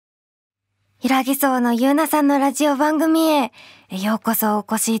yrgのゆうなさんのラジオ番組へようこそ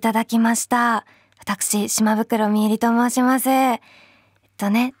お越しいただきました。私、島袋みえりと申します。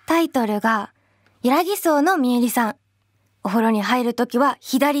タイトルがyrgのみえりさん、お風呂に入るときは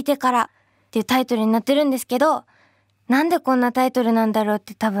左手からっていうタイトルになってるんですけど、なんでこんなタイトルなんだろうっ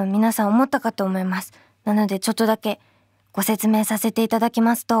て多分皆さん思ったかと思います。なのでちょっとだけご説明させていただき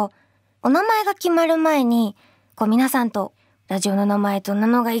ますと、お名前が決まる前に皆さんとラジオの名前どんな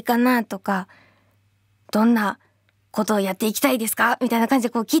のがいいかなとか、どんなことをやっていきたいですかみたいな感じ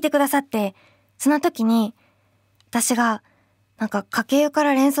で聞いてくださって、その時に私が家計湯か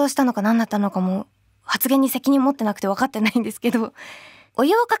ら連想したのか何だったのかも発言に責任持ってなくて分かってないんですけど、お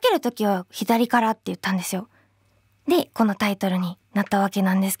湯をかける時は左からって言ったんですよ。でこのタイトルになったわけ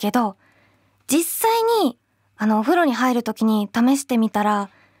なんですけど、実際にお風呂に入る時に試してみたら、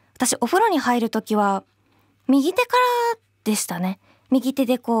私お風呂に入る時は右手からでしたね。右手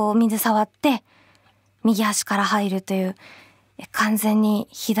で水触って右足から入るという完全に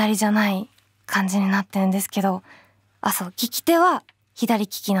左じゃない感じになってるんですけど、利き手は左利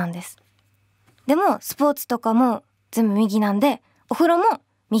きなんです。でもスポーツとかも全部右なんで、お風呂も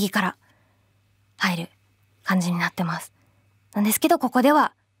右から入る感じになってます。なんですけど、ここで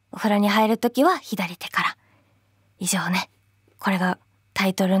はお風呂に入るときは左手から。以上ね。これがタ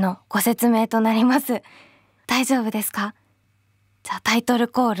イトルのご説明となります。大丈夫ですか？じゃあタイトル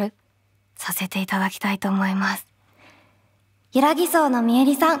コールさせていただきたいと思います。yrgのみえ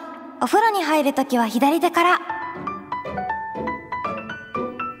りさん、お風呂に入るときは左手から。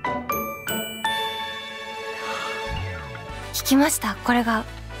聞きました？これが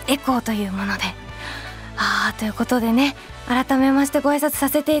エコーというもので。ということでね、改めましてご挨拶さ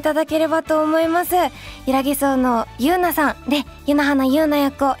せていただければと思います。yrgのゆうなさんで、ゆなはなゆうな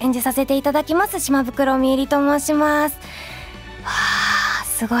役を演じさせていただきます島袋みえりと申します。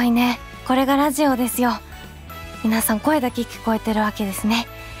すごいね。これがラジオですよ。皆さん声だけ聞こえてるわけですね。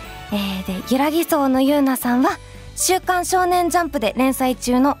でyrgのゆうなさんは週刊少年ジャンプで連載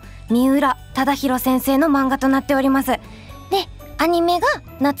中の三浦忠宏先生の漫画となっております。でアニメが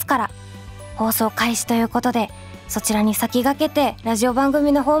夏から放送開始ということで、そちらに先駆けてラジオ番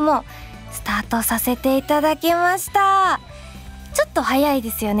組の方もスタートさせていただきました。ちょっと早い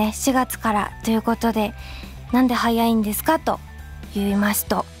ですよね。4月からということで、なんで早いんですかと言います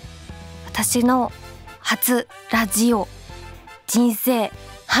と、私の初ラジオ、人生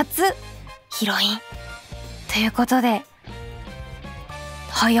初ヒロインということで、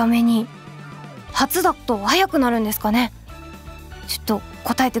早めに、初だと早くなるんですかね。ちょっと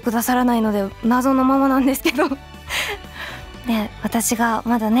答えてくださらないので謎のままなんですけどで、私が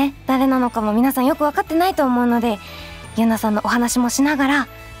まだね誰なのかも皆さんよく分かってないと思うので、ゆうなさんのお話もしながら、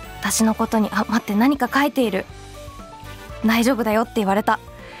私のことに待って、何か書いている、大丈夫だよって言われた。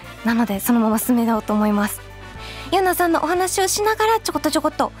なのでそのまま進めようと思います。ゆうなさんのお話をしながらちょこ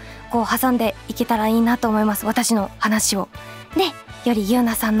っと挟んでいけたらいいなと思います。私の話を。でよりゆう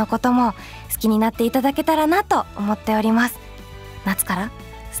なさんのことも好きになっていただけたらなと思っております。夏から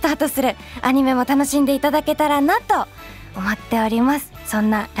スタートするアニメも楽しんでいただけたらなと思っております。そん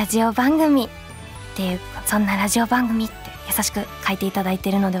なラジオ番組っていう、そんなラジオ番組って優しく書いていただいて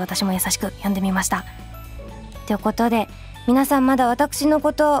いるので、私も優しく読んでみました。ということで、皆さんまだ私の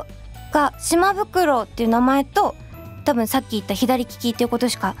ことが島袋っていう名前と、多分さっき言った左利きっていうこと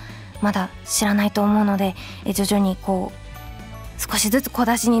しかまだ知らないと思うので、徐々に少しずつ小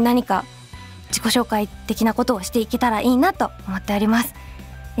出しに何か自己紹介的なことをしていけたらいいなと思っております。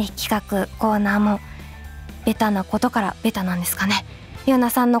で企画コーナーもベタなことからベタなんですかね、ゆうな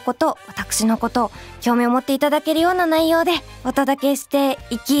さんのこと、私のことを興味を持っていただけるような内容でお届けして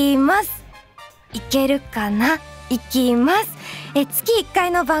いきます。いけるかな？いきます。月1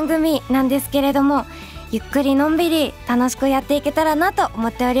回の番組なんですけれども、ゆっくりのんびり楽しくやっていけたらなと思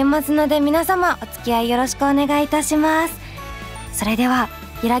っておりますので、皆様お付き合いよろしくお願いいたします。それでは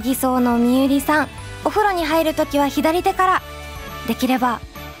yrgのみゆりさん、お風呂に入るときは左手から。できれば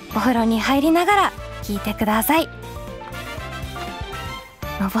お風呂に入りながら聞いてください。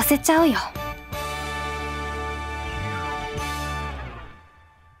のぼせちゃうよ。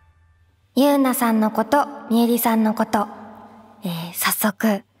ゆうなさんのこと、みゆりさんのこと、早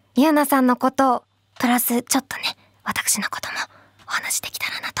速ゆうなさんのことプラスちょっとね、私のこともお話できた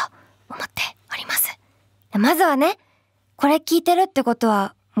らなと思っております。まずはね、これ聞いてるってこと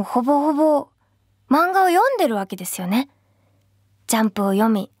はもうほぼほぼ漫画を読んでるわけですよね。ジャンプを読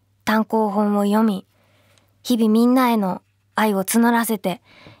み、単行本を読み、日々みんなへの愛を募らせて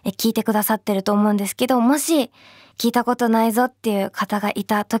聞いてくださってると思うんですけど、もし聞いたことないぞっていう方がい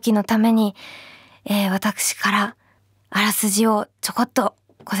た時のために、私からあらすじをちょこっと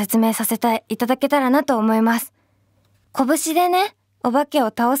ご説明させていただけたらなと思います。拳でね、お化けを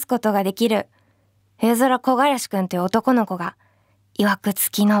倒すことができる冬空小柄しくんという男の子が、曰く付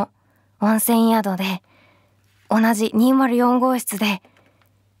きの温泉宿で、同じ204号室で、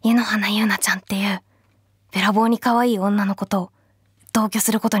湯の花ゆうなちゃんっていう、べらぼうに可愛い女の子と同居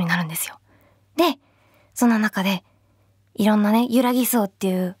することになるんですよ。で、その中で、いろんなね、ゆらぎ荘って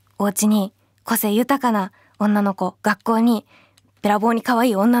いうお家に、個性豊かな女の子、学校に、べらぼうに可愛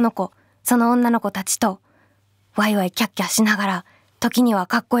い女の子、その女の子たちと、ワイワイキャッキャしながら、時には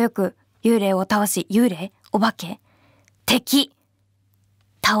かっこよく幽霊を倒し、幽霊？お化け？敵？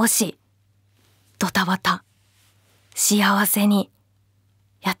倒し、ドタバタ、幸せに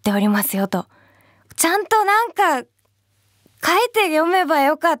やっておりますよと。ちゃんとなんか、書いて読めば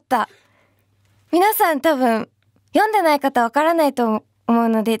よかった。皆さん多分、読んでない方わからないと思う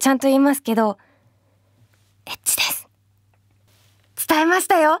ので、ちゃんと言いますけど、エッチです。伝えまし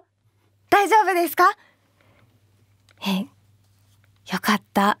たよ。大丈夫ですか？よかっ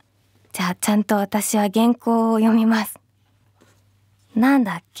た。じゃあちゃんと私は原稿を読みます。なん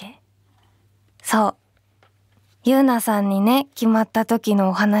だっけ？そう。ゆうなさんにね、決まった時の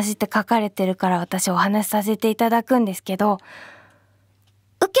お話って書かれてるから私お話しさせていただくんですけど、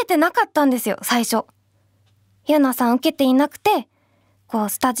受けてなかったんですよ、最初。ゆうなさん受けていなくて、こう、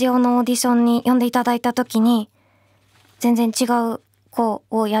スタジオのオーディションに呼んでいただいた時に、全然違う子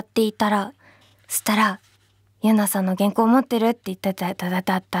をやっていたら、そしたら、ゆうなさんの原稿を持ってるって言ってい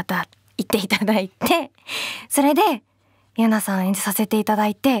ただいて、それで、ゆうなさん演じさせていただ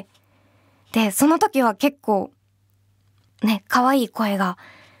いて、で、その時は結構、ね、可愛い声が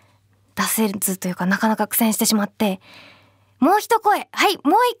出せずというか、なかなか苦戦してしまって、もう一声、はい、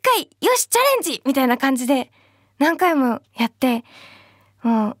もう一回、よし、チャレンジみたいな感じで、何回もやって、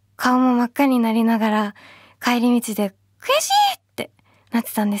もう顔も真っ赤になりながら、帰り道で、悔しいってなっ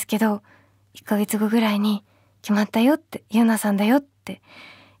てたんですけど、1ヶ月後ぐらいに、決まったよって、ゆうなさんだよって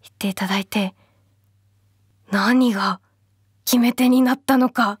言っていただいて、何が決め手になったの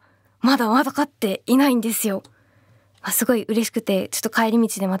か、まだ分かっていないんですよ。すごい嬉しくて、ちょっと帰り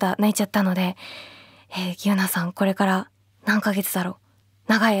道でまた泣いちゃったので、ゆうなさんこれから何ヶ月だろ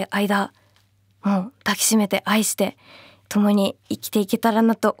う。長い間、もう抱きしめて愛して、共に生きていけたら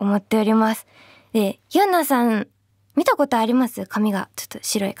なと思っております。で、ゆうなさん、見たことあります？髪がちょっと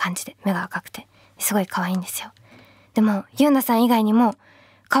白い感じで、目が赤くて。すごい可愛いんですよ。でも、ゆうなさん以外にも、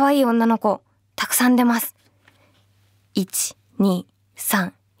可愛い女の子、たくさん出ます。1、2、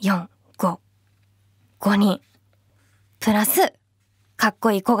3、4、5。5人。プラス、かっ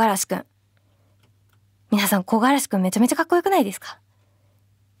こいい小柄しくん。皆さん、小柄しくんめちゃめちゃかっこよくないですか？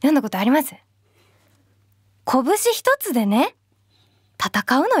読んだことあります？拳一つでね、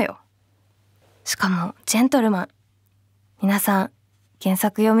戦うのよ。しかも、ジェントルマン。皆さん、原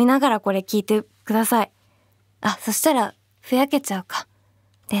作読みながらこれ聞いてください。そしたら、ふやけちゃうか。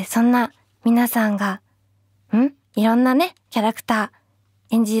で、そんな皆さんが、いろんなね、キャラクタ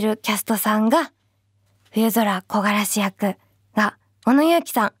ー、演じるキャストさんが、冬空小柄し役が、小野勇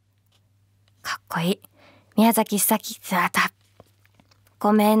気さん。かっこいい。宮崎千咲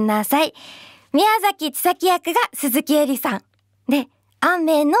ごめんなさい。宮崎千咲役が鈴木恵里さん。で、安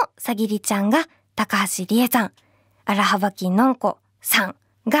明のさぎりちゃんが高橋理恵さん。荒幅きのんこさん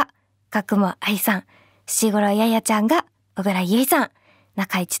が角間愛さん。七五郎ややちゃんが小倉優衣さん。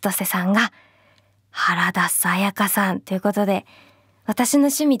中井千歳さんが原田さやかさんということで、私の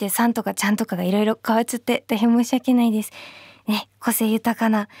趣味でさんとかちゃんとかがいろいろ変わっちゃって大変申し訳ないです。ね、個性豊か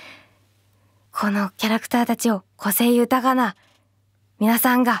な、このキャラクターたちを個性豊かな皆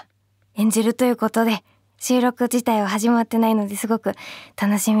さんが演じるということで、収録自体は始まってないのですごく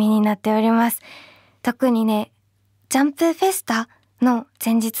楽しみになっております。特にね、ジャンプフェスタの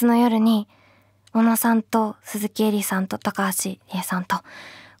前日の夜に、小野さんと鈴木恵里さんと高橋理恵さんと、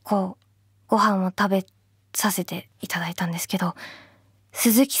こう、ご飯を食べさせていただいたんですけど、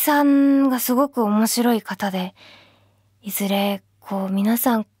鈴木さんがすごく面白い方で、いずれ、皆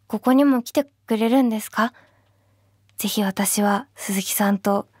さん、ここにも来てくれるんですか？ぜひ私は鈴木さん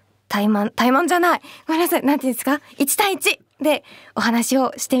と対マンじゃない。ごめんなさい。なんていうんですか？ 1 対1でお話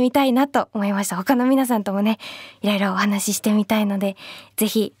をしてみたいなと思いました。他の皆さんともね、いろいろお話ししてみたいので、ぜ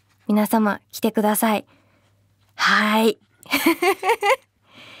ひ皆様来てください。はい。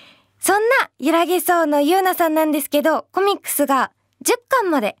そんなゆらぎそうのゆうなさんなんですけど、コミックスが10巻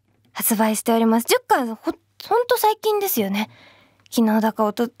まで発売しております。10巻ほんと最近ですよね。昨日だ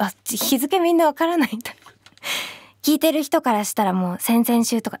か日付みんなわからないんだ。聞いてる人からしたらもう先々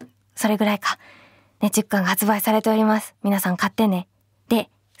週とか、それぐらいか。ね、10巻が発売されております。皆さん買ってね。で、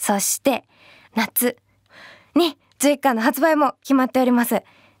そして、夏に11巻の発売も決まっております。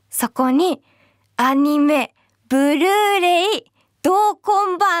そこにアニメブルーレイ同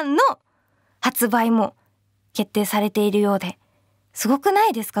梱版の発売も決定されているようで、すごくな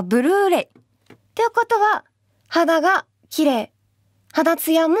いですか？ブルーレイということは肌が綺麗、肌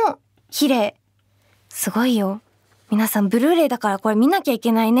ツヤも綺麗、すごいよ。皆さんブルーレイだからこれ見なきゃい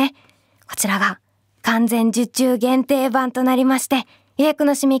けないね。こちらが完全受注限定版となりまして、予約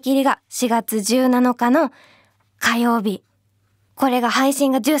の締め切りが4月17日の火曜日。これが配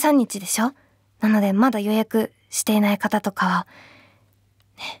信が13日でしょ？なのでまだ予約していない方とかは、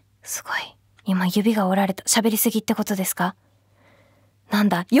ね、すごい。今指が折られた。喋りすぎってことですか？なん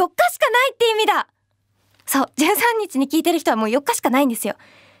だ、4日しかないって意味だ。そう、13日に聞いてる人はもう4日しかないんですよ。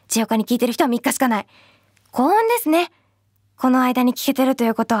14日に聞いてる人は3日しかない。幸運ですね。この間に聞けてるとい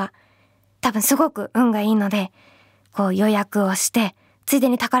うことは、多分すごく運がいいので、こう予約をして、ついで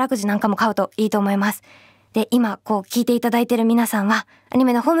に宝くじなんかも買うといいと思います。で、今こう聞いていただいている皆さんは、アニ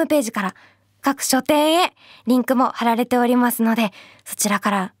メのホームページから各書店へリンクも貼られておりますので、そちら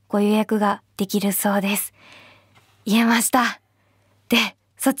からご予約ができるそうです。言えました。で、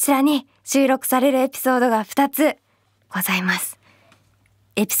そちらに収録されるエピソードが2つございます。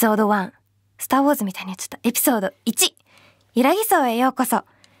エピソード1、スターウォーズみたいに言っちゃった。エピソード1、ゆらぎ荘へようこそ。あ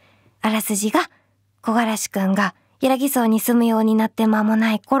らすじが、木枯らしくんがゆらぎ荘に住むようになって間も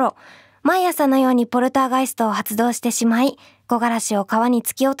ない頃、毎朝のようにポルターガイストを発動してしまい、木枯らしを川に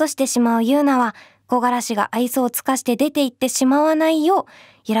突き落としてしまうユーナは、木枯らしが愛想を尽かして出て行ってしまわないよう、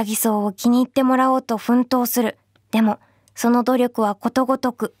ゆらぎ荘を気に入ってもらおうと奮闘する。でも、その努力はことご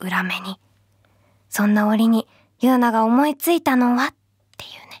とく裏目に。そんな折に、ユーナが思いついたのはってい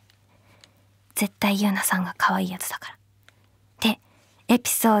うね。絶対ユーナさんが可愛いやつだから。で、エピ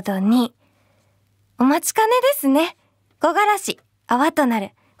ソード2。お待ちかねですね。木枯らし、泡とな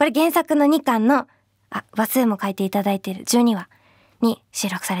る。これ原作の2巻の、話数も書いていただいている12話に収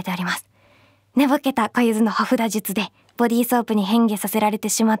録されております。寝ぼけた小ゆずのほ札術で、ボディーソープに変化させられて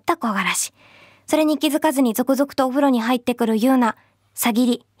しまった木枯らし。それに気づかずに続々とお風呂に入ってくるユーナ、さぎ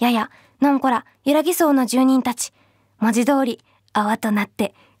り、やや、のんこら、ゆらぎ荘の住人たち。文字通り、泡となっ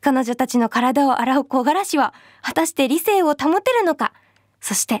て、彼女たちの体を洗う木枯らしは、果たして理性を保てるのか。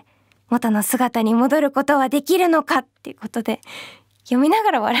そして、元の姿に戻ることはできるのかっていうことで、読みな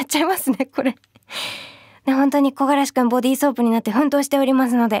がら笑っちゃいますね、これ。ね、本当に木枯らしくんボディーソープになって奮闘しておりま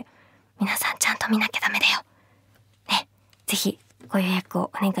すので、皆さんちゃんと見なきゃダメだよ。ね、ぜひご予約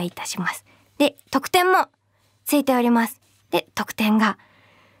をお願いいたします。で、特典もついております。で、特典が、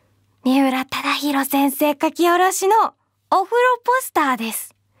三浦忠宏先生書き下ろしのお風呂ポスターで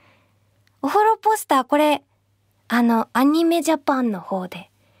す。お風呂ポスター、これ、アニメジャパンの方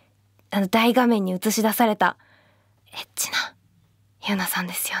で、大画面に映し出された、エッチな、ゆうなさん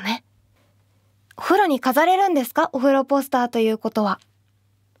ですよね。お風呂に飾れるんですか？お風呂ポスターということは。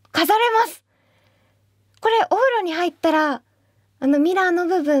飾れます。これ、お風呂に入ったら、ミラーの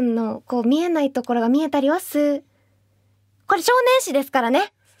部分の、こう、見えないところが見えたりはす。これ、少年誌ですから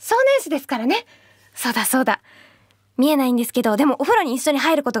ね。少年誌ですからね。そうだそうだ。見えないんですけど、でもお風呂に一緒に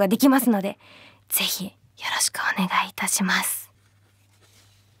入ることができますので、ぜひ、よろしくお願いいたします。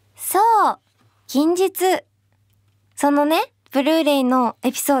そう、近日、そのね、ブルーレイの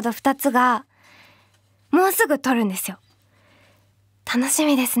エピソード2つが、もうすぐ撮るんですよ。楽し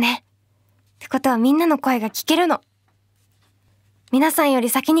みですね。ってことはみんなの声が聞けるの。皆さんより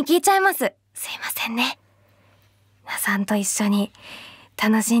先に聞いちゃいます。すいませんね。皆さんと一緒に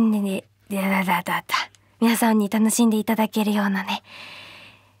楽しんで、皆さんに楽しんでいただけるようなね、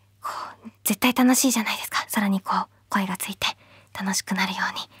こう、絶対楽しいじゃないですか。さらにこう、声がついて楽しくなるよ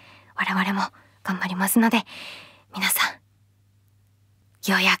うに、我々も頑張りますので、皆さん、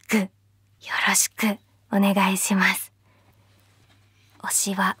予約、よろしくお願いします。推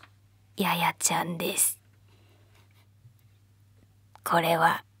しは、ややちゃんです。これ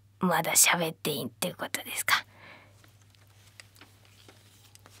は、まだ喋っていいっていうことですか？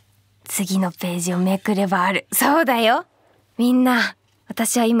次のページをめくればある。そうだよ。みんな、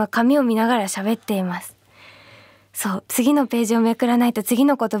私は今紙を見ながら喋っています。そう、次のページをめくらないと次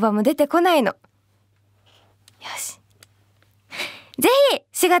の言葉も出てこないの。よし。ぜ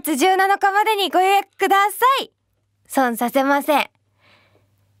ひ、4月17日までにご予約ください。損させません。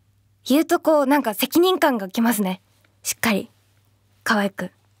言うとこう、なんか責任感がきますね。しっかり、可愛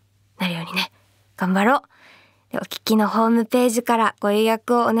くなるようにね。頑張ろう。で、お聞きのホームページからご予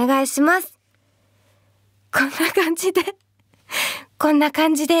約をお願いします。こんな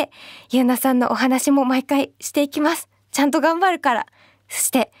感じで、ゆうなさんのお話も毎回していきます。ちゃんと頑張るから。そ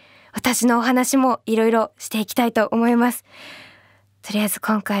して、私のお話もいろいろしていきたいと思います。とりあえず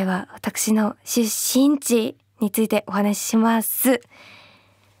今回は私の出身地についてお話しします。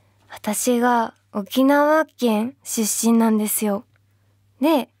私が沖縄県出身なんですよ。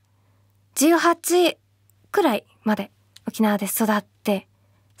で、18くらいまで沖縄で育って、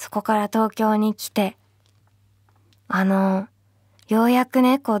そこから東京に来て、ようやく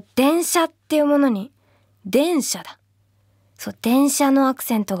ね、こう電車っていうものに、電車だ。そう、電車のアク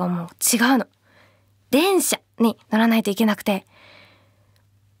セントがもう違うの。電車に乗らないといけなくて。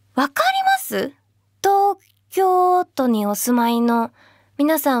わかります？東京都にお住まいの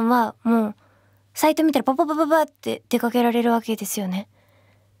皆さんはもうサイト見たらパパパパパって出かけられるわけですよね。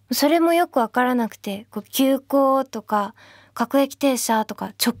それもよくわからなくて、こう急行とか各駅停車と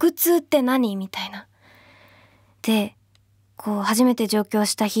か直通って何みたいな。で、こう初めて上京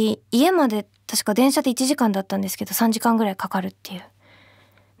した日、家まで確か電車で1時間だったんですけど3時間ぐらいかかるっていう。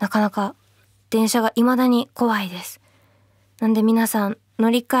なかなか電車が未だに怖いです。なんで皆さん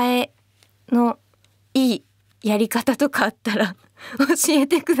乗り換えのいいやり方とかあったら教え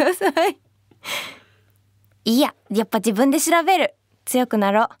てください。いやっぱ自分で調べる。強く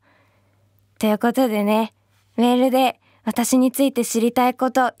なろう。ということでね、メールで私について知りたい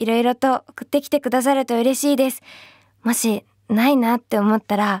こといろいろと送ってきてくださると嬉しいです。もしないなって思っ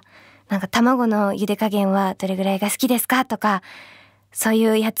たら、なんか卵の茹で加減はどれぐらいが好きですかとか、そうい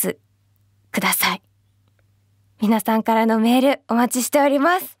うやつください。皆さんからのメールお待ちしており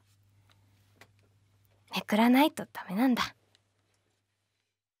ます。めくらないとダメなんだ。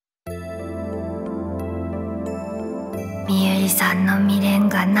みゆりさんの未練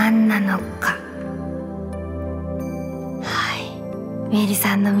が何なのか。はい、みゆり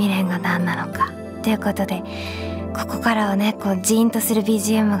さんの未練が何なのかということで、ここからはね、こうジーンとする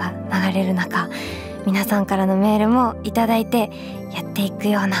BGM が流れる中、皆さんからのメールもいただいてやっていく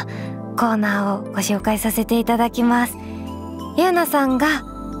ようなコーナーをご紹介させていただきます。ゆうなさんが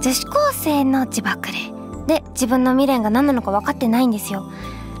女子高生の自爆霊で、自分の未練が何なのか分かってないんですよ。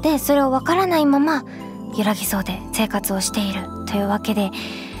で、それを分からないまま揺らぎそうで生活をしているというわけで、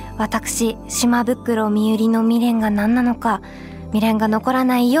私島袋みゆりの未練が何なのか、未練が残ら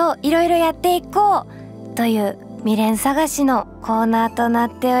ないよういろいろやっていこうという未練探しのコーナーとな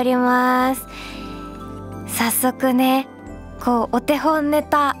っております。早速ね、こうお手本ネ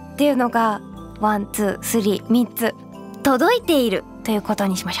タっていうのが1、2、3、3つ届いているということ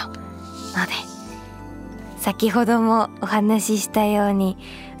にしましょう。ので、先ほどもお話ししたように、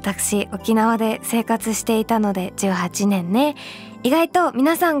私沖縄で生活していたので18年ね、意外と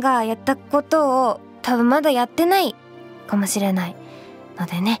皆さんがやったことを多分まだやってないかもしれないの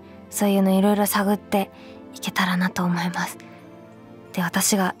でね、そういうのいろいろ探っていけたらなと思います。で、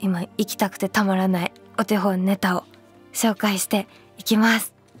私が今行きたくてたまらないお手本ネタを紹介していきま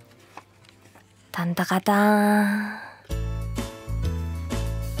す。タンタカターン。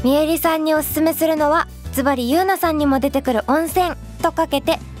みゆりさんにおすすめするのは、ズバリゆうなさんにも出てくる温泉とかけ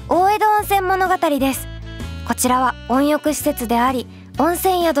て大江戸温泉物語です。こちらは温浴施設であり、温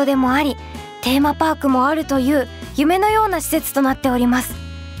泉宿でもあり、テーマパークもあるという夢のような施設となっております。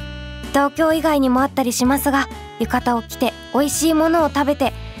東京以外にもあったりしますが、浴衣を着て美味しいものを食べ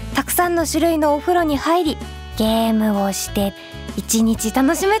て、たくさんの種類のお風呂に入り、ゲームをして一日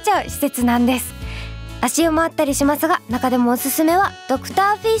楽しめちゃう施設なんです。足湯もあったりしますが、中でもおすすめはドク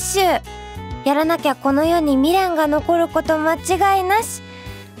ターフィッシュ。やらなきゃこの世に未練が残ること間違いなし。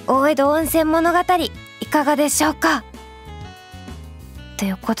大江戸温泉物語いかがでしょうか。と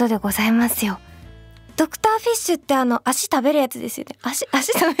いうことでございますよ。ドクターフィッシュって足食べるやつですよね。足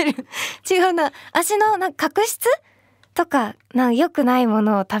食べる違うな。足のなんか角質とか良くないも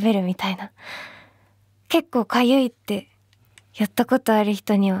のを食べるみたいな。結構かゆいってやったことある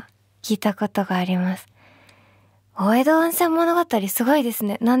人には聞いたことがあります。大江戸温泉物語すごいです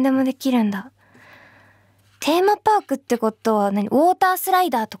ね。何でもできるんだ。テーマパークってことはウォータースライ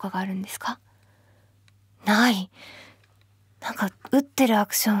ダーとかがあるんですか？ない。なんか打ってるア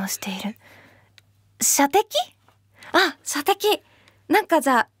クションをしている。射的？射的。なんかじ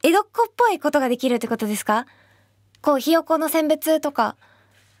ゃあ江戸っ子っぽいことができるってことですか？こうひよこの選別とか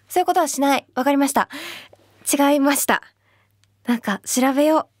そういうことはしない。わかりました。違いました。なんか調べ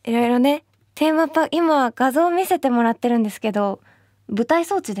よう。いろいろね。テーマパーク、今画像見せてもらってるんですけど、舞台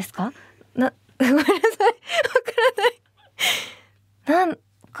装置ですか？ごめんなさい。わからない。なん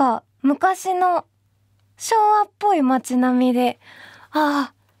か昔の昭和っぽい街並みで、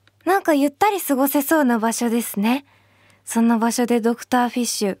なんかゆったり過ごせそうな場所ですね。そんな場所でドクターフィッ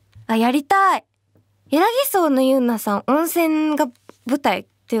シュ。やりたい。ゆらぎ荘のゆうなさん、温泉が舞台っ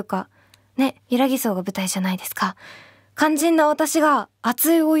ていうか、ね、ゆらぎ荘が舞台じゃないですか。肝心な私が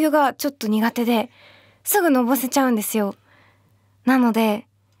熱いお湯がちょっと苦手ですぐのぼせちゃうんですよ。なので、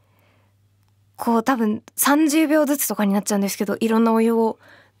こう多分30秒ずつとかになっちゃうんですけど、いろんなお湯を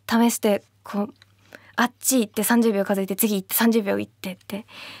試してこうあっち行って30秒数えて次行って30秒行ってって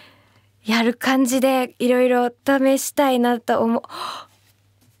やる感じでいろいろ試したいなと思う。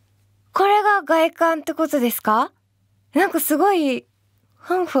これが外観ってことですか？なんかすごい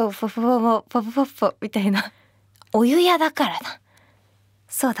フンフンフォフォフォフォフォフォみたいな。お湯屋だからだ。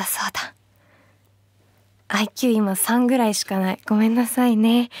そうだそうだ。IQ 今3ぐらいしかない。ごめんなさい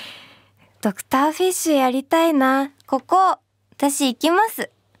ね。ドクターフィッシュやりたいな。ここ私行きま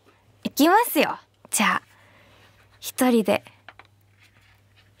す。行きますよ。じゃあ一人で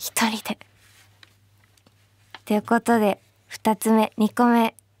ということで2つ目2個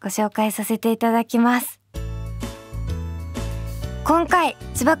目ご紹介させていただきます。今回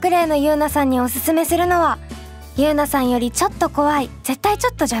千葉クレイのゆうなさんにおすすめするのは、ゆうなさんよりちょっと怖い、絶対ち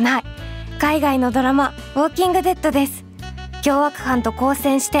ょっとじゃない海外のドラマウォーキングデッドです。凶悪犯と交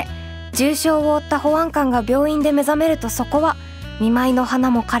戦して重傷を負った保安官が病院で目覚めると、そこは見舞いの花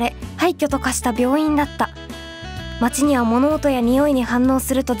も枯れ廃墟と化した病院だった。街には物音や匂いに反応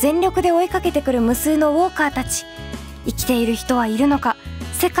すると全力で追いかけてくる無数のウォーカーたち。生きている人はいるのか、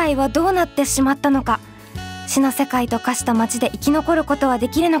世界はどうなってしまったのか、死の世界と化した街で生き残ることはで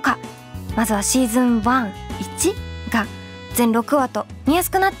きるのか。まずはシーズン1、1が全6話と見やす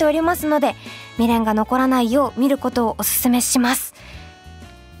くなっておりますので、未練が残らないよう見ることをおすすめします。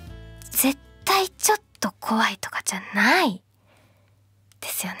絶対ちょっと怖いとかじゃないで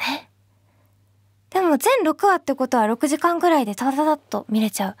すよね。でも全6話ってことは6時間ぐらいでタタタッと見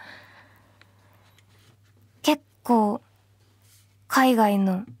れちゃう。結構海外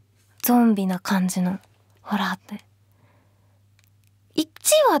のゾンビな感じのホラーって1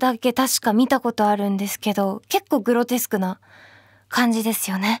話だけ確か見たことあるんですけど、結構グロテスクな感じです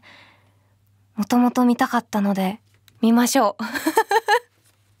よね。もともと見たかったので見ましょう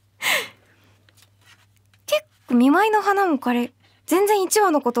結構見舞いの花もこれ全然1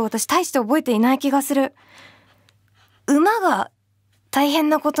話のことを私大して覚えていない気がする。馬が大変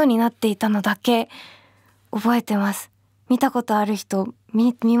なことになっていたのだけ覚えてます。見たことある人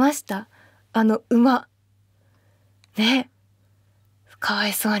見ました？馬ね、かわ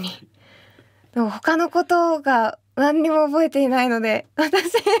いそうに。でも他のことが何にも覚えていないので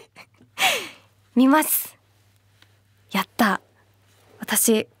私見ます。やった。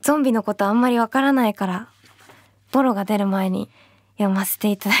私ゾンビのことあんまりわからないからボロが出る前に読ませて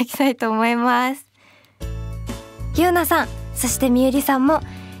いただきたいと思います。ゆうなさん、そしてみゆりさんも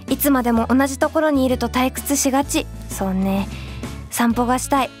いつまでも同じところにいると退屈しがち。そうね、散歩がし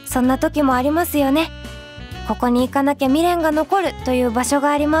たい、そんな時もありますよね。ここに行かなきゃ未練が残るという場所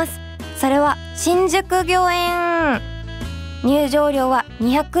があります。それは新宿御苑。入場料は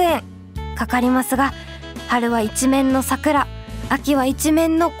200円かかりますが、春は一面の桜、秋は一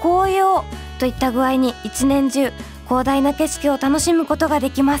面の紅葉といった具合に一年中広大な景色を楽しむことがで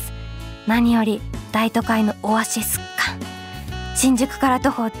きます。何より大都会のオアシス感。新宿から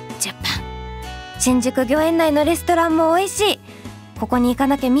徒歩10分。新宿御苑内のレストランも美味しい。ここに行か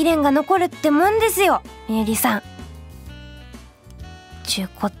なきゃ未練が残るってもんですよ、みゆりさん。中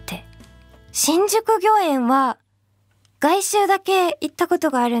古って新宿御苑は外周だけ行ったこと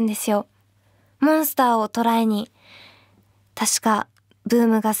があるんですよ。モンスターを捕らえに。確かブー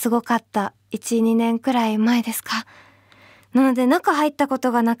ムがすごかった1、2年くらい前ですか。なので中入ったこ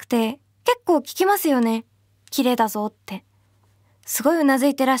とがなくて、結構聞きますよね。綺麗だぞって。すごいうなず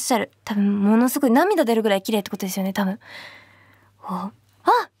いてらっしゃる。多分ものすごい涙出るぐらい綺麗ってことですよね、多分。あ、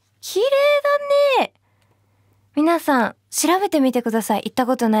綺麗だね。皆さん調べてみてください。行った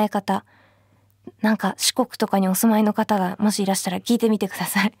ことない方。なんか四国とかにお住まいの方がもしいらしたら聞いてみてくだ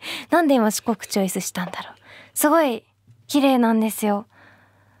さい。なんで今四国チョイスしたんだろう。すごい綺麗なんですよ。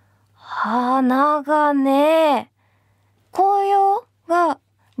花がね、紅葉が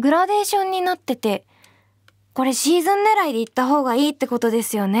グラデーションになってて、これシーズン狙いで行った方がいいってことで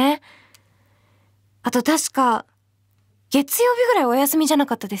すよね。あと確か月曜日ぐらいお休みじゃな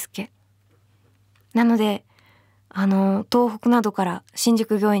かったですっけ。なので東北などから新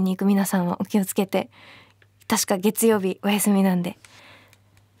宿御苑に行く皆さんはお気をつけて。確か月曜日お休みなんで。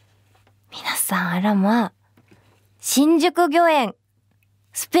皆さん、あらまあ、新宿御苑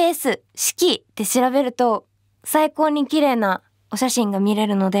スペース四季って調べると最高に綺麗なお写真が見れ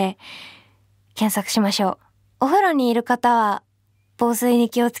るので検索しましょう。お風呂にいる方は防水に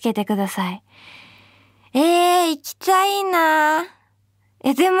気をつけてください。行きたいな。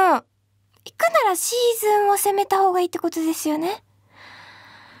でも行くならシーズンを攻めた方がいいってことですよね。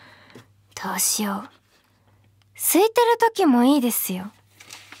どうしよう。空いてる時もいいですよ。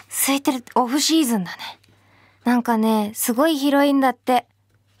空いてるオフシーズンだね。なんかね、すごい広いんだって。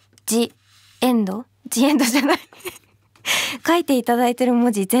ジエンドじゃない書いていただいてる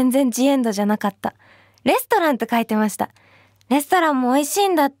文字全然ジエンドじゃなかった。レストランって書いてました。レストランも美味しい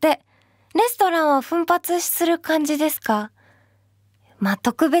んだって。レストランは奮発する感じですか？まあ、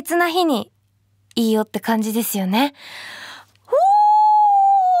特別な日にいいよって感じですよね。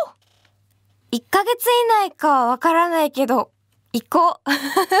1ヶ月以内かわからないけど、行こう。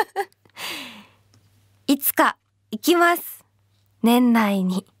いつか行きます。年内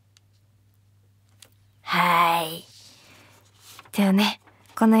に。はい。ではね、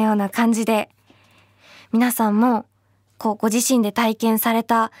このような感じで、皆さんも、ご自身で体験され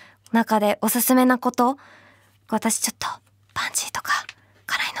た中でおすすめなこと、私ちょっとパンチとか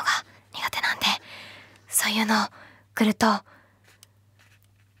辛いのが苦手なんで、そういうの来ると、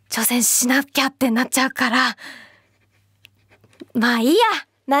挑戦しなきゃってなっちゃうから、まあいいや、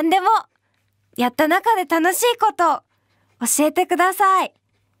何でも、やった中で楽しいこと教えてください。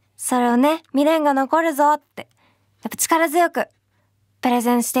それをね、未練が残るぞって、やっぱ力強くプレ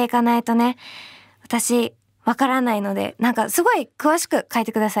ゼンしていかないとね、私わからないので、なんかすごい詳しく書い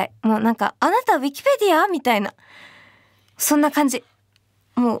てください。もうなんか、あなたウィキペディアみたいな、そんな感じ。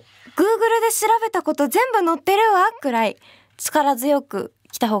もう Google で調べたこと全部載ってるわくらい力強く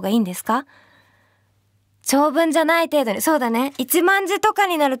来た方がいいんですか？長文じゃない程度に。そうだね、1万字とか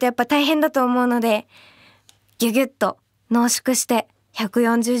になるとやっぱ大変だと思うので、ギュギュッと濃縮して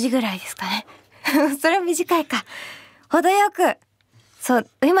140字ぐらいですかね。それは短いか。程よく。そう、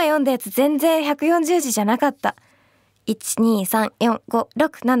今読んだやつ全然140字じゃなかった。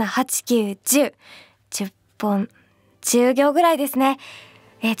1,2,3,4,5,6,7,8,9,10 10本10行ぐらいですね。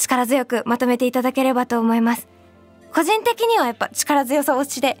力強くまとめていただければと思います。個人的にはやっぱ力強さ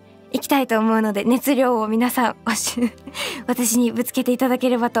推しでいきたいと思うので、熱量を皆さん私にぶつけていただけ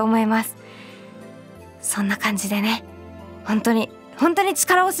ればと思います。そんな感じでね、本当に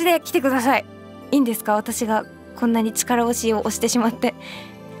力推しで来てください。いいんですか？私がこんなに力推しを押してしまって、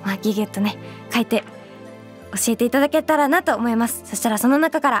まあギュギュッとね書いて教えていただけたらなと思います。そしたらその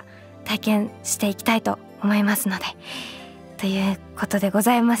中から体験していきたいと思いますので、ということでご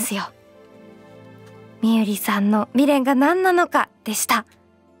ざいますよ。みゆりさんの未練が何なのかでした。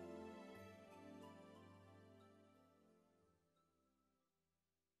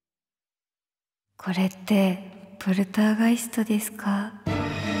これってポルターガイストですか？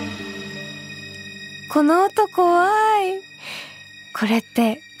この音怖い。これっ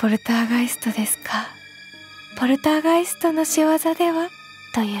てポルターガイストですか？ポルターガイストの仕業では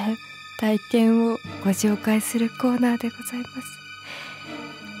という体験をご紹介するコーナーでございます。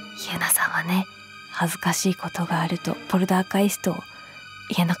ゆなさんはね、恥ずかしいことがあるとポルターガイストを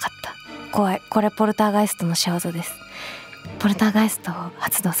言えなかった。怖い。これポルターガイストの仕業です。ポルターガイストを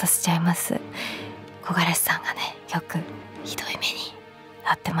発動させちゃいます。木枯らしさんがね、よくひどい目に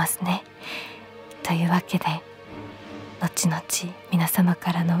遭ってますね。というわけで、後々皆様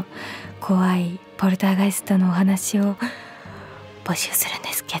からの怖いポルターガイストのお話を募集するん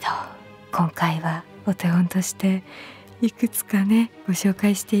ですけど、今回はお手本としていくつかねご紹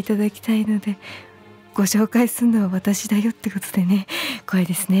介していただきたいので、ご紹介するのは私だよってことでね、怖い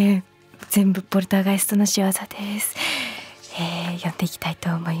ですね。全部ポルターガイストの仕業です。読んでいきたい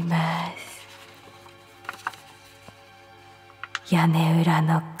と思います。屋根裏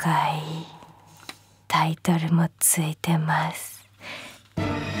の会、タイトルもついてます。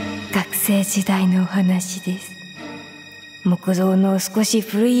学生時代のお話です。木造の少し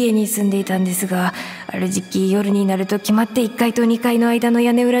古い家に住んでいたんですが、ある時期夜になると決まって1階と2階の間の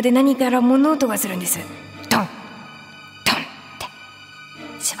屋根裏で何から物音がするんです。ドンドンっ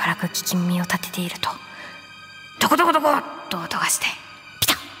てしばらく聞き耳を立てていると、ドコドコドコッと音がしてピ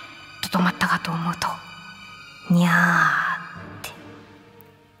タッと止まったかと思うと、にゃーって。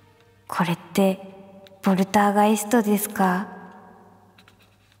これってポルターガイストですか？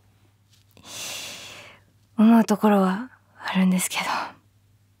思うところはあるんですけど、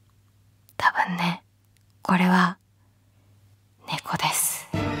多分ね、これは猫です。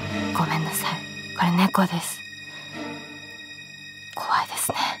ごめんなさい、これ猫です。怖いで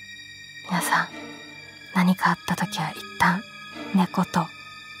すね。皆さん、何かあった時は一旦猫と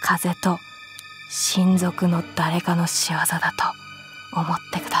風と親族の誰かの仕業だと思っ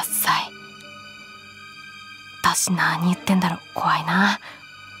てください。私何言ってんだろう、怖いな。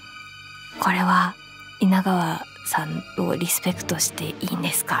これは稲川さんをリスペクトしていいん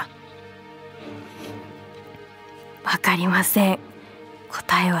ですか？わかりません。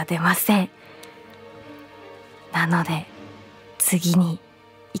答えは出ません。なので次に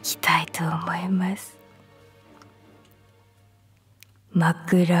行きたいと思います。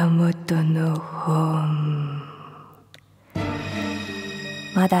枕元の本。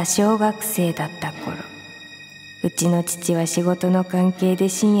まだ小学生だった頃、うちの父は仕事の関係で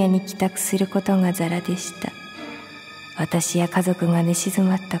深夜に帰宅することがざらでした。私や家族が寝静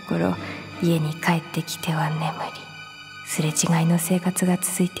まった頃、家に帰ってきては眠り、すれ違いの生活が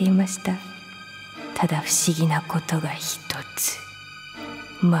続いていました。ただ不思議なことが一つ。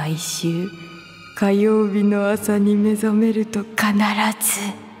毎週火曜日の朝に目覚めると必ず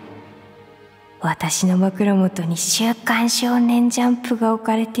私の枕元に週刊少年ジャンプが置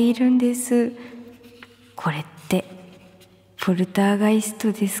かれているんです。これってポルターガイス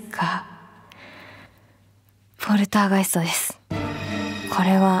トですか？ポルターガイストです。こ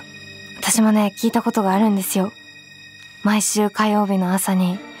れは私もね聞いたことがあるんですよ。毎週火曜日の朝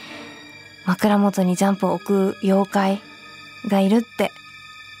に枕元にジャンプを置く妖怪がいるって。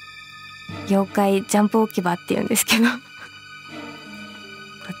妖怪ジャンプ置き場って言うんですけど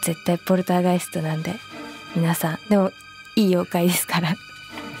絶対ポルターガイストなんで、皆さんでもいい妖怪ですから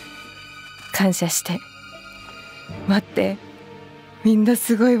感謝して。待って、みんな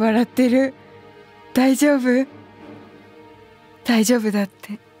すごい笑ってる。大丈夫？大丈夫だっ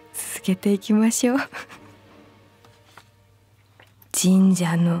て。続けていきましょう神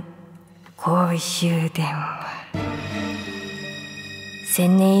社の公衆電話。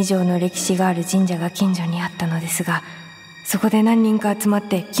1000年以上の歴史がある神社が近所にあったのですが、そこで何人か集まっ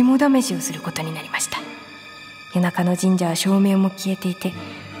て肝試しをすることになりました。夜中の神社は照明も消えていて、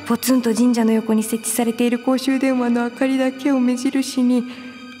ポツンと神社の横に設置されている公衆電話の明かりだけを目印に、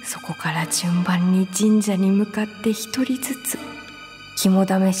そこから順番に神社に向かって一人ずつ肝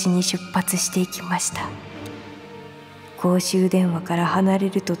試しに出発していきました。公衆電話から離れ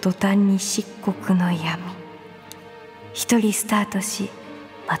ると途端に漆黒の闇。一人スタートし、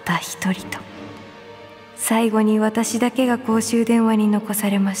また一人と、最後に私だけが公衆電話に残さ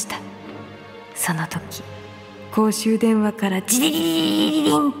れました。その時、公衆電話からジリリリリ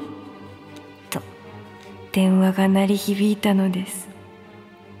リンと電話が鳴り響いたのです。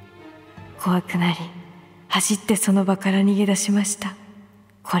怖くなり、走ってその場から逃げ出しました。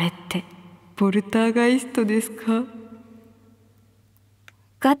これってポルターガイストですか？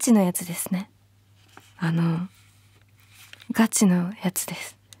ガチのやつですね。ガチのやつで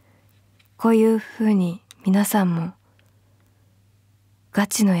す。こういう風に皆さんもガ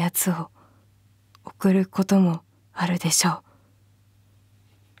チのやつを送ることもあるでしょう。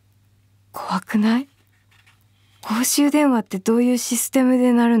怖くない？公衆電話ってどういうシステム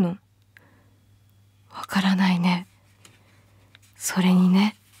で鳴るの？わからないね。それに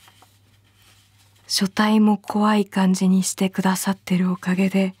ね、書体も怖い感じにしてくださってるおかげ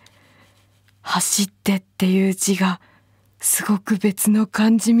で、走ってっていう字がすごく別の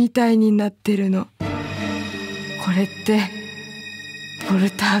漢字みたいになってるの。これってポル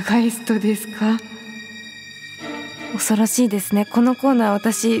ターガイストですか？恐ろしいですね。このコーナー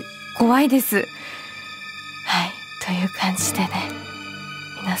私怖いです。はい、という感じでね、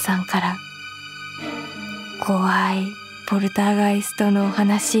皆さんから怖いポルターガイストのお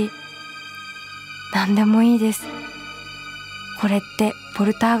話何でもいいです。これってポ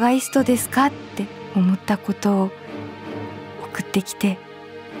ルターガイストですかって思ったことを送ってきて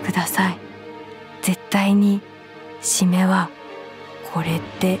ください。絶対に締めはこれっ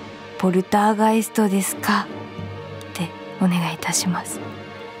てポルターガイストですかってお願いいたします。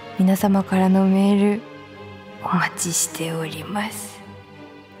皆様からのメールお待ちしております。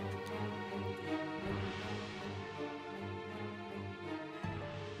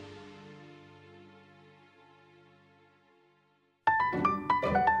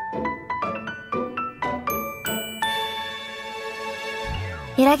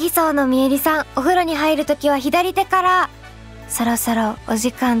ゆらぎそうのみえりさん、お風呂に入るときは左手から。そろそろお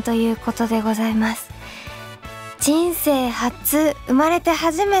時間ということでございます。人生初、生まれて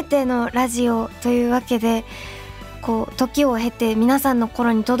初めてのラジオというわけで、こう時を経て皆さんの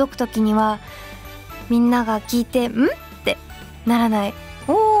頃に届くときにはみんなが聞いてんってならない。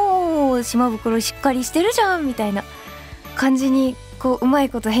おー、島袋しっかりしてるじゃんみたいな感じにこううまい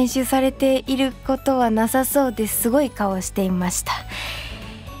こと編集されていることはなさそうです。すごい顔していました。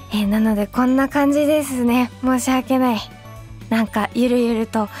なのでこんな感じですね。申し訳ない。なんかゆるゆる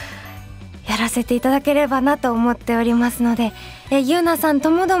とやらせていただければなと思っておりますので、ゆうなさん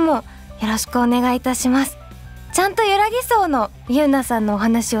ともどもよろしくお願いいたします。ちゃんとゆらぎそうのゆうなさんのお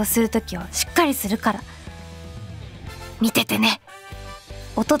話をするときはしっかりするから見ててね。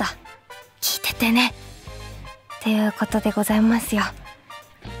音だ、聞いててねということでございますよ。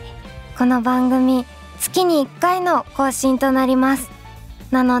この番組月に1回の更新となります。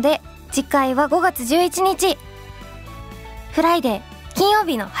なので次回は5月11日フライデー金曜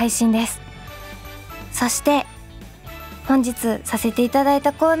日の配信です。そして本日させていただい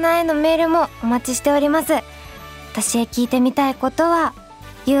たコーナーへのメールもお待ちしております。私へ聞いてみたいことは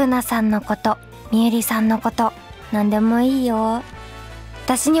ゆうなさんのこと、みゆりさんのこと、なんでもいいよ。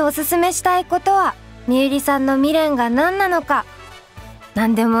私におすすめしたいことはみゆりさんの未練が何なのか、な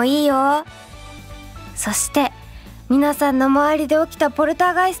んでもいいよ。そして皆さんの周りで起きたポル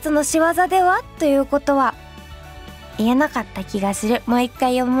ターガイストの仕業ではということは言えなかった気がする。もう一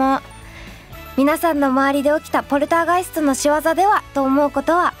回読もう。皆さんの周りで起きたポルターガイストの仕業ではと思うこ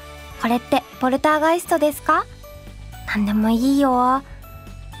とは、これってポルターガイストですか？なんでもいいよ。あ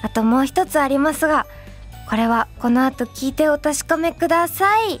ともう一つありますが、これはこの後聞いてお確かめくださ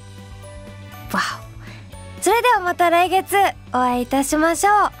い。わお。それではまた来月お会いいたしまし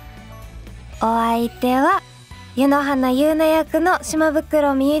ょう。お相手は湯の花ゆうな役の島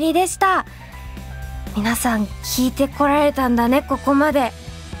袋みゆりでした。皆さん聞いてこられたんだね、ここまで。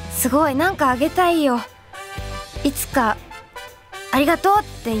すごい、なんかあげたいよ。いつかありがとうっ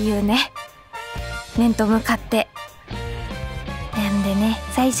ていうね、面と向かって。なんでね、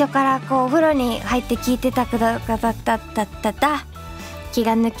最初からこうお風呂に入って聞いてたくだった気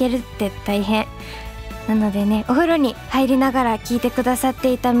が抜けるって大変なのでね、お風呂に入りながら聞いてくださっ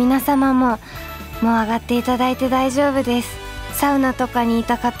ていた皆様ももう上がっていただいて大丈夫です。サウナとかにい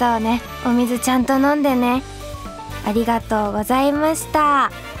た方はね、お水ちゃんと飲んでね。ありがとうございまし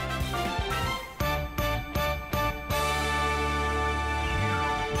た。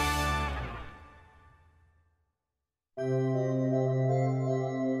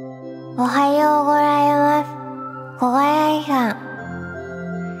おはようございます。小林さん。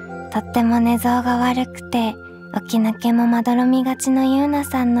とっても寝相が悪くて起き抜けもまどろみがちのゆうな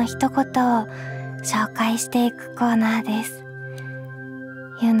さんの一言を紹介していくコーナーです。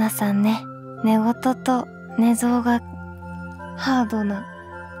ゆうなさんね、寝言と寝相がハードな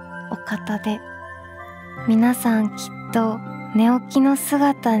お方で、皆さんきっと寝起きの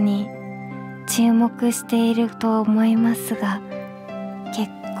姿に注目していると思いますが、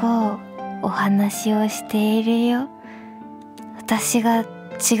結構お話をしているよ。私が違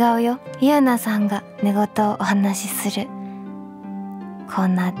うよ。ゆうなさんが寝言をお話しするコー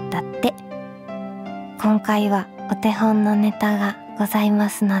ナーだって。今回はお手本のネタがございま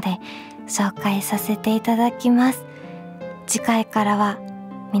すので紹介させていただきます。次回からは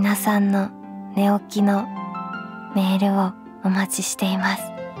皆さんの寝起きのメールをお待ちしています。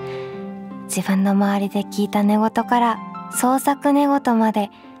自分の周りで聞いた寝言から創作寝言まで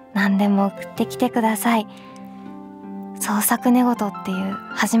何でも送ってきてください。創作寝言っていう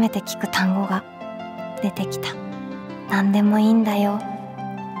初めて聞く単語が出てきた。何でもいいんだよ。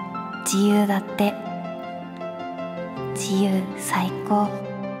自由だって。自由最高。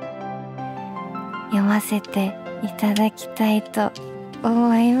読ませていただきたいと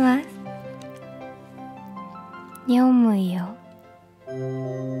思います。読むよ。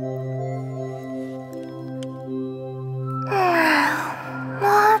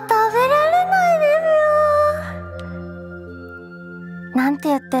なんて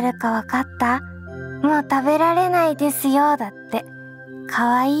言ってるかわかった？もう食べられないですよだって。か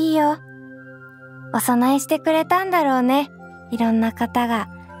わいいよ。お供えしてくれたんだろうね、いろんな方が。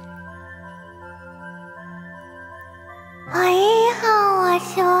お夕飯は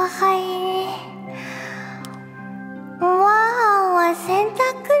勝敗に、ご飯は洗濯に行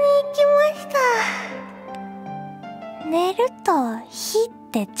きました。寝るとひっ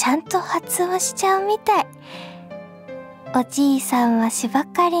てちゃんと発音しちゃうみたい。おじいさんは芝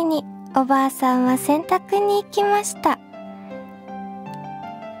刈りに、おばあさんは洗濯に行きました。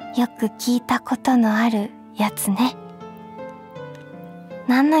よく聞いたことのあるやつね。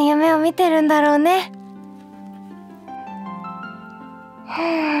何の夢を見てるんだろうね。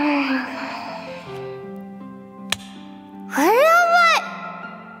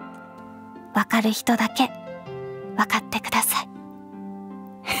わかる人だけわかってください。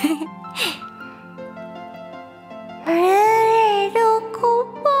どこ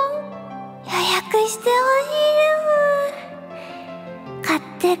も予約してほしいです。買っ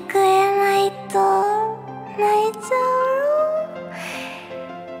てくれないと泣いちゃ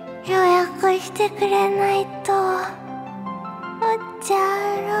うよ。予約してくれないとおちゃ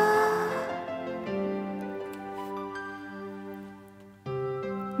ろ。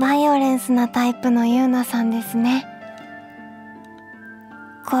バイオレンスなタイプのゆうなさんですね。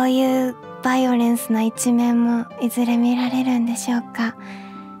こういうバイオレンスな一面もいずれ見られるんでしょうか。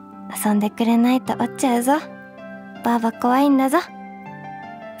遊んでくれないと落ちちゃうぞ。ばあば怖いんだぞ。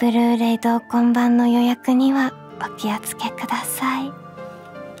ブルーレイ同梱版の予約にはお気をつけください。